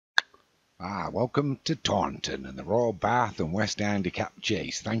Welcome to Taunton and the Royal Bath and West Handicap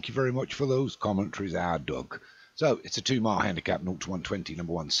Chase. Thank you very much for those commentaries, our Doug. So, it's a 2 mile handicap, 0 to 120,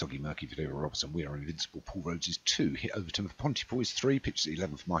 number 1, Soggy Murky for David Robertson. We are invincible. Paul Rhodes is 2, Hit Overton for Pontypool is 3, Pitches at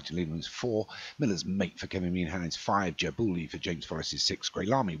 11 for Martin Leland is 4, Miller's Mate for Kevin Meehan is 5, Jabuli for James Forrest is 6, Grey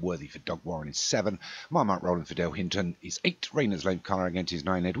Lamy Worthy for Doug Warren is 7, Marmite Rowland for Dale Hinton is 8, Rainer's Lane for Connor against is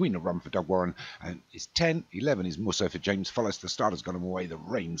 9, Edwina Run for Doug Warren is 10, 11 is Musso for James Forrest. The starter's got him away. The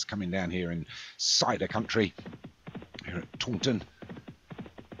rain's coming down here in cider country here at Taunton.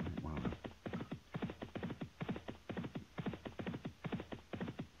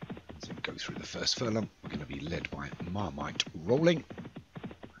 Go through the first furlong. We're going to be led by Marmite Rolling.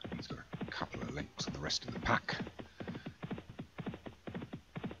 He's got a couple of lengths on the rest of the pack.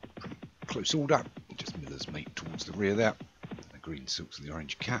 Pretty close order. Just Miller's Mate towards the rear there. The green silks and the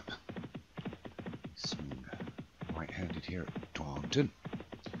orange cap. Swing right-handed here at Taunton.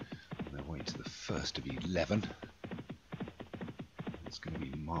 On their way to the first of 11. It's going to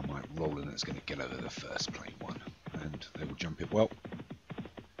be Marmite Rolling that's going to get over the first plain one. And they will jump it well.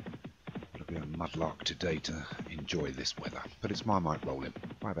 A mudlark today to enjoy this weather, but it's Marmite Rolling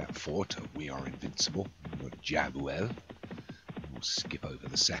by about 4 to We Are Invincible. We've got Jabuel. We'll skip over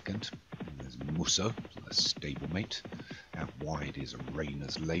the second. And there's Musso, a stablemate. Out wide is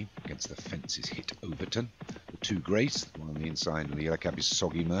Rainer's Lane. Against the fence is Hit Overton. The 2 greys, the one on the inside and the yellow cap is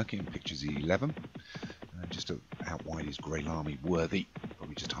Soggy Murky and Pictures 11. Just out wide is Grey Lamy Worthy,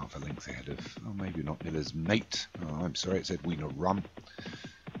 probably just half a length ahead of, maybe not Miller's Mate. Oh, I'm sorry, it said Edwina Run.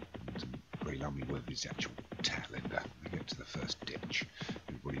 Grey Lamy Worthy is the actual tail ender. We get to the first ditch.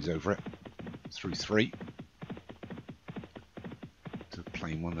 Everybody's over it. Through 3. To the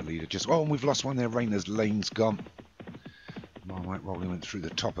plain one, the leader just... Oh, and we've lost one there. Rainer's Lane's gone. Marmite Rolling went through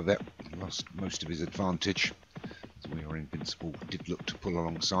the top of it. Lost most of his advantage. As We Are Invincible did look to pull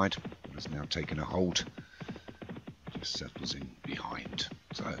alongside, but has now taken a hold. Just settles in behind.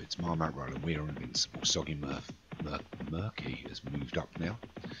 So it's Marmite Rolling, We Are Invincible. Soggy Murky has moved up now.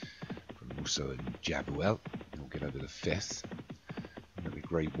 Also in Jabuel, he'll get over the 5th. There'll be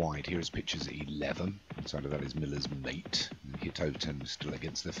grey wide here as Pictures at 11. Inside of that is Miller's Mate. And Hit Overton still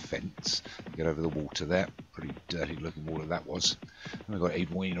against the fence. Get over the water there. Pretty dirty looking water that was. And we've got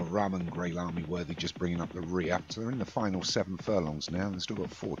Edwina Rum and Grey Lamy Worthy just bringing up the rear. So they're in the final 7 furlongs now. They've still got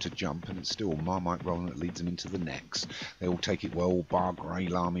 4 to jump, and it's still Marmite Rolling that leads them into the next. They all take it well, bar Grey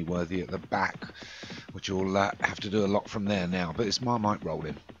Lamy Worthy at the back, which will have to do a lot from there now. But it's Marmite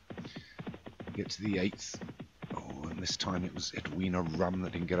Rolling. Get to the 8th. Oh, and this time it was Edwina Rum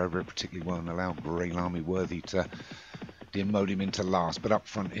that didn't get over it particularly well and allowed Grey Lamy Worthy to demote him into last. But up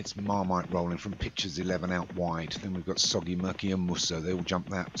front it's Marmite Rolling from Pictures 11 out wide. Then we've got Soggy Murky and Musso. They all jump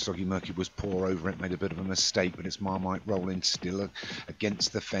that. Soggy Murky was poor over it, made a bit of a mistake, but it's Marmite Rolling still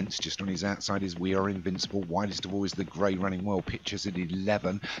against the fence. Just on his outside is We Are Invincible. Widest of all is the grey running well. Pictures at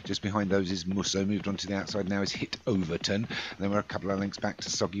 11. Just behind those is Musso. Moved on to the outside now is Hit Overton. And then we're a couple of lengths back to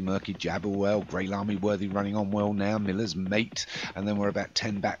Soggy Murky. Jabberwell. Grey Lamy Worthy running on well now. Miller's Mate. And then we're about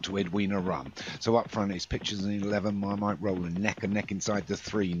 10 back to Edwina Rum. So up front it's Pictures at 11. Marmite Rolling neck and neck inside the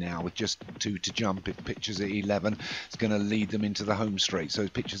 3 now with just 2 to jump. It Pictures at 11. It's going to lead them into the home straight. So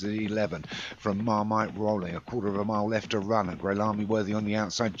Pictures at 11 from Marmite Rolling. A quarter of a mile left to run. And Grey Lamy Worthy on the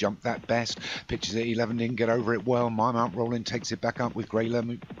outside jumped that best. Pictures at 11 didn't get over it well. Marmite Rolling takes it back up with Grey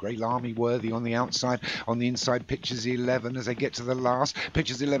Lamy Worthy on the outside. On the inside Pictures 11 as they get to the last.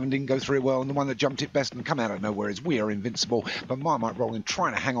 Pictures 11 didn't go through it well, and the one that jumped it best and come out of nowhere is We Are Invincible. But Marmite Rolling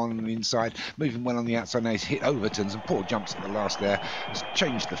trying to hang on the inside, moving well on the outside. Now he's Hit Overton's and poor jumps at the last there. Has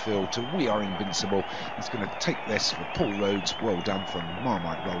changed the field to We Are Invincible. He's going to take this for Paul Rhodes. Well done from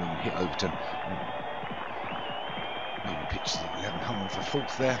Marmite Rolling and Hit Overton. Maybe Pictures at 11 hung on for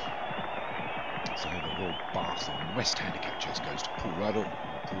 4th there. So the Royal Bath and West Handicap Chase goes to Paul Ruddles.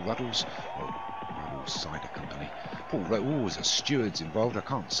 Ruddles Cider Company. Paul Ruddles, there's a stewards involved. I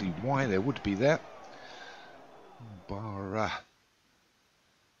can't see why there would be there. Not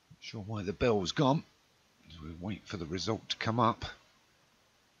sure why the bell's gone. As we wait for the result to come up.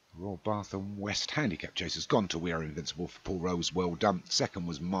 Royal Bath and West Handicap Chase has gone to We Are Invincible for Paul Rose. Well done. 2nd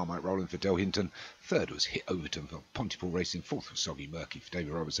was Marmite Rolling for Del Hinton. 3rd was Hit Overton for Pontypool Racing. 4th was Soggy Murky for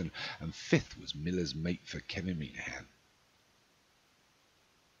David Robertson. And 5th was Miller's Mate for Kevin Meehan.